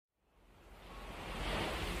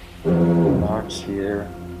Knox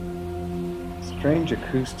here. Strange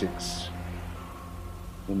acoustics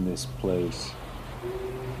in this place.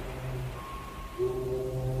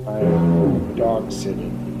 I'm dog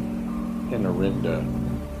sitting in Orinda,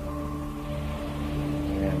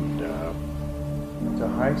 and it's a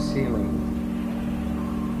high ceiling,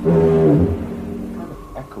 kind of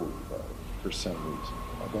echoey though, for some reason.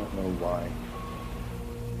 I don't know why.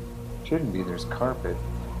 Shouldn't be, there's carpet.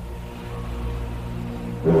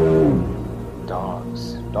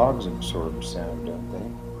 Dogs absorb sound, don't they?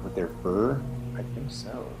 With their fur? I think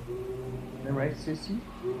so. Am I right, Sissy?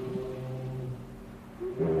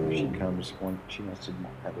 She comes when she wants to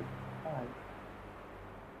have a hi.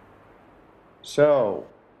 So,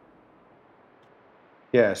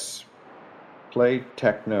 yes, play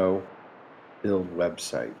techno, build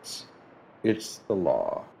websites. It's the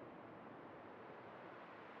law.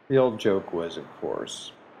 The old joke was, of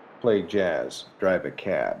course, play jazz, drive a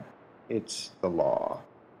cab. It's the law.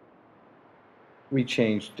 We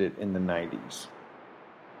changed it in the 90s.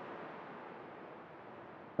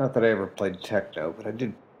 Not that I ever played techno, but I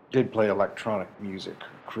did play electronic music,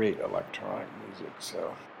 create electronic music,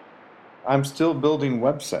 so I'm still building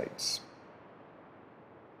websites.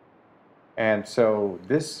 And so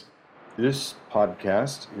this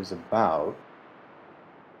podcast is about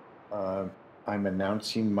I'm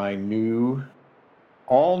announcing my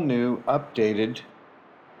all new, updated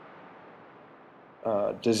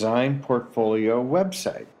design portfolio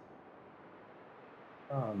website.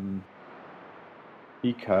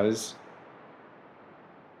 Because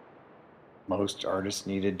most artists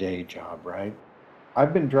need a day job, right?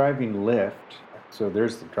 I've been driving Lyft, so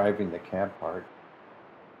there's the driving the cab part.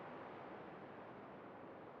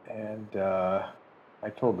 And I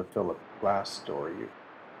told the Philip Glass story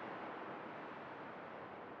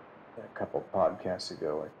a couple podcasts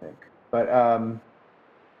ago, I think. But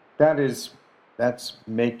that's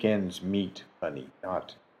make ends meet money,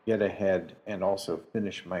 not get ahead and also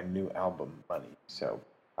finish my new album money. So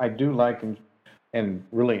I do like and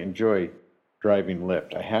really enjoy driving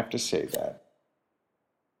Lyft. I have to say that.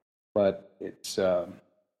 But it's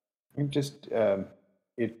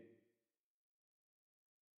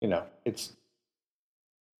it's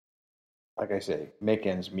like I say, make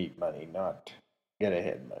ends meet money, not get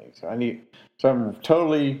ahead money. So I'm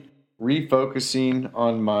totally refocusing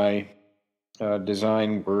on my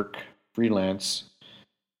design work, freelance.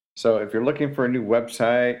 So if you're looking for a new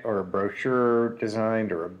website or a brochure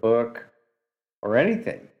designed or a book or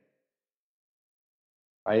anything,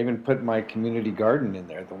 I even put my community garden in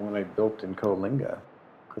there, the one I built in Coalinga,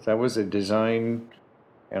 because that was a design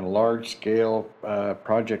and large-scale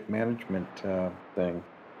project management thing.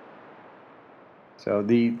 So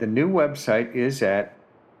the new website is at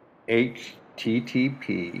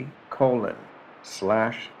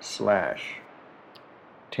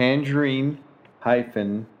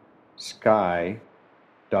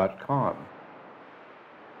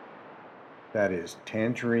That is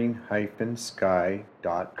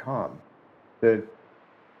tangerine-sky.com. The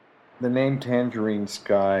name Tangerine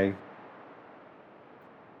Sky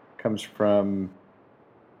comes from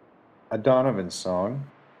a Donovan song,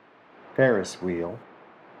 Ferris Wheel,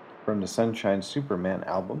 from the Sunshine Superman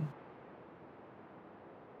album.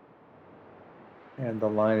 And the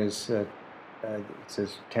line is, it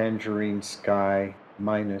says Tangerine Sky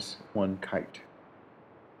minus one kite.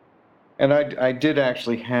 And I did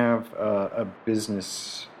actually have a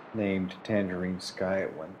business named Tangerine Sky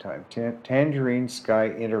at one time. Tangerine Sky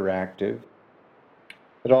Interactive.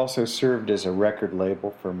 It also served as a record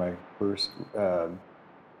label for my first,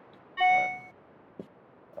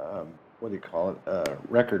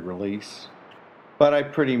 record release. But I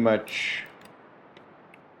pretty much,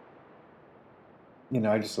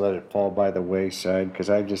 I just let it fall by the wayside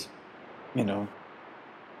because I just,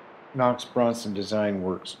 Knox Bronson Design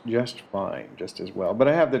works just fine, just as well. But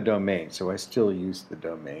I have the domain, so I still use the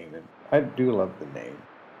domain, and I do love the name.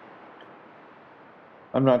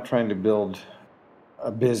 I'm not trying to build a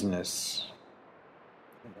business.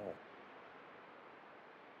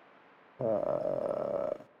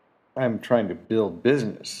 I'm trying to build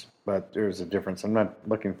business, but there's a difference. I'm not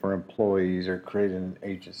looking for employees or creating an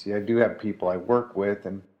agency. I do have people I work with,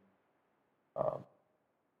 and of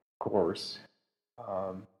course,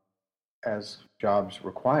 as jobs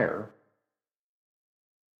require.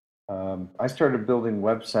 I started building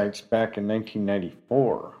websites back in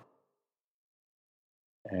 1994,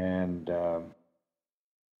 and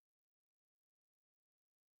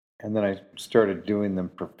then I started doing them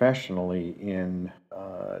professionally in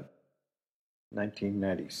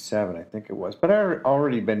 1997, I think it was. But I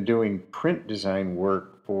already been doing print design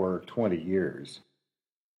work for 20 years.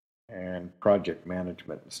 and project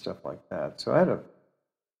management and stuff like that. So I had a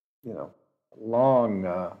long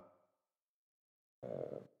uh,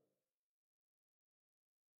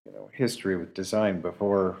 history with design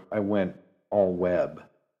before I went all web.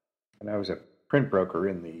 And I was a print broker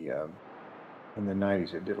in the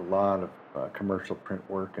 90s. I did a lot of commercial print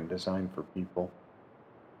work and design for people.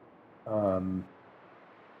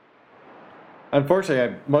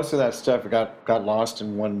 Unfortunately, most of that stuff got lost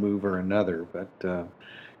in one move or another. But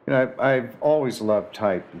I've always loved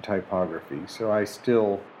type and typography, so I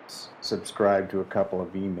still subscribe to a couple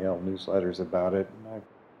of email newsletters about it. And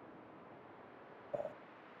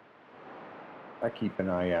I keep an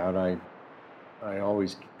eye out. I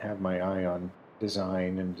always have my eye on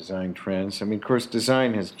design and design trends. I mean, of course,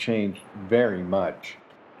 design has changed very much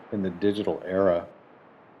in the digital era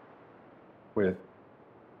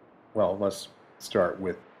well, let's start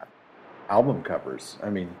with album covers. I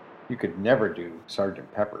mean, you could never do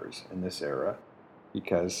Sgt. Pepper's in this era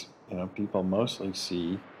because, people mostly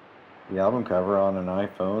see the album cover on an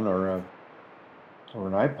iPhone or an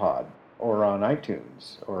iPod or on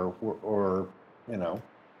iTunes or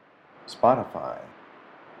Spotify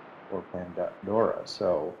or Pandora.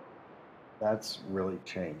 So that's really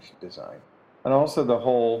changed design. And also the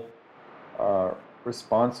whole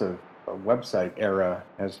responsive website era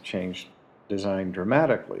has changed design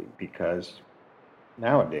dramatically because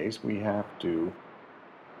nowadays we have to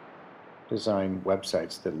design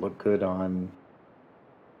websites that look good on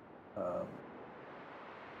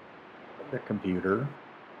the computer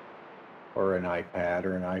or an iPad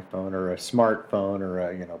or an iPhone or a smartphone or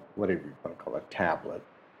whatever you want to call it, a tablet.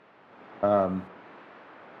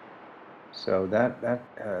 So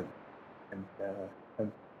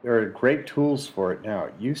there are great tools for it now.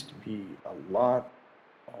 It used to be a lot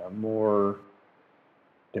more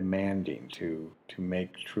demanding to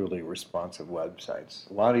make truly responsive websites.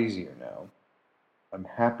 A lot easier now. I'm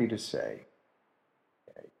happy to say.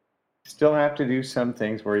 You still have to do some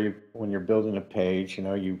things where when you're building a page,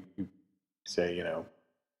 you say,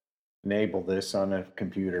 enable this on a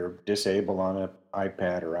computer, disable on an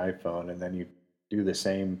iPad or iPhone, and then you do the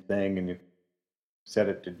same thing and you set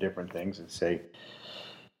it to different things and say,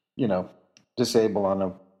 disable on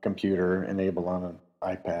a computer, enable on an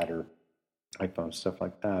iPad or iPhone, stuff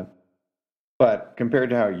like that. But compared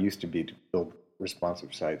to how it used to be to build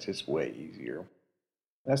responsive sites, it's way easier.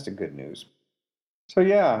 That's the good news. So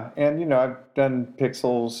yeah, and I've done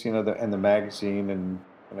Pixels, and the magazine, and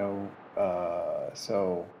I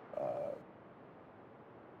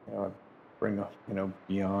bring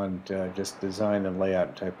beyond just design and layout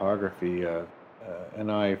and typography, an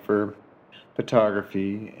eye for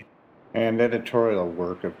photography and editorial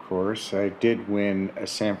work, of course. I did win a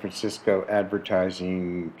San Francisco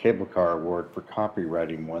Advertising Cable Car Award for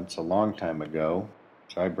copywriting once a long time ago,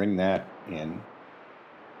 so I bring that in.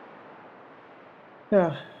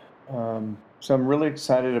 Yeah, so I'm really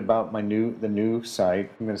excited about the new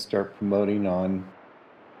site. I'm going to start promoting on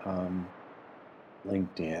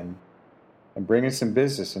LinkedIn. I'm bringing some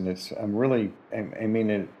business, and I'm really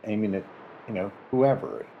aiming at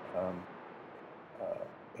whoever.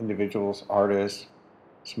 Individuals, artists,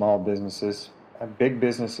 small businesses, big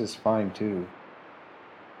businesses, fine too.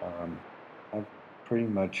 I pretty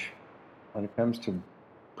much, when it comes to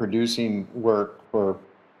producing work for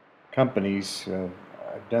companies,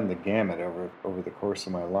 I've done the gamut over the course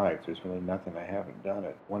of my life. There's really nothing I haven't done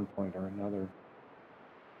at one point or another.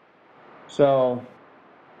 So,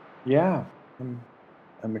 yeah,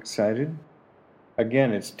 I'm excited.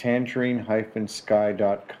 Again, it's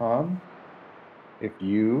tangerine-sky.com. If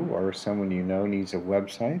you or someone you know needs a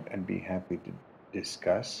website, I'd be happy to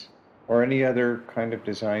discuss, or any other kind of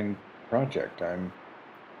design project, I'm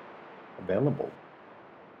available.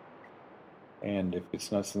 And if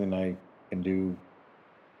it's not something I can do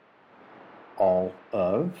all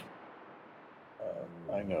of,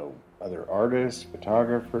 I know other artists,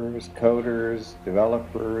 photographers, coders,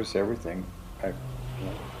 developers, everything.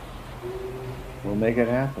 We'll make it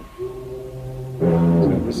happen.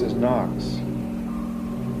 So this is Knox.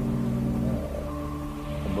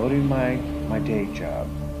 Promoting my day job.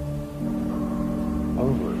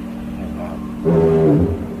 Over.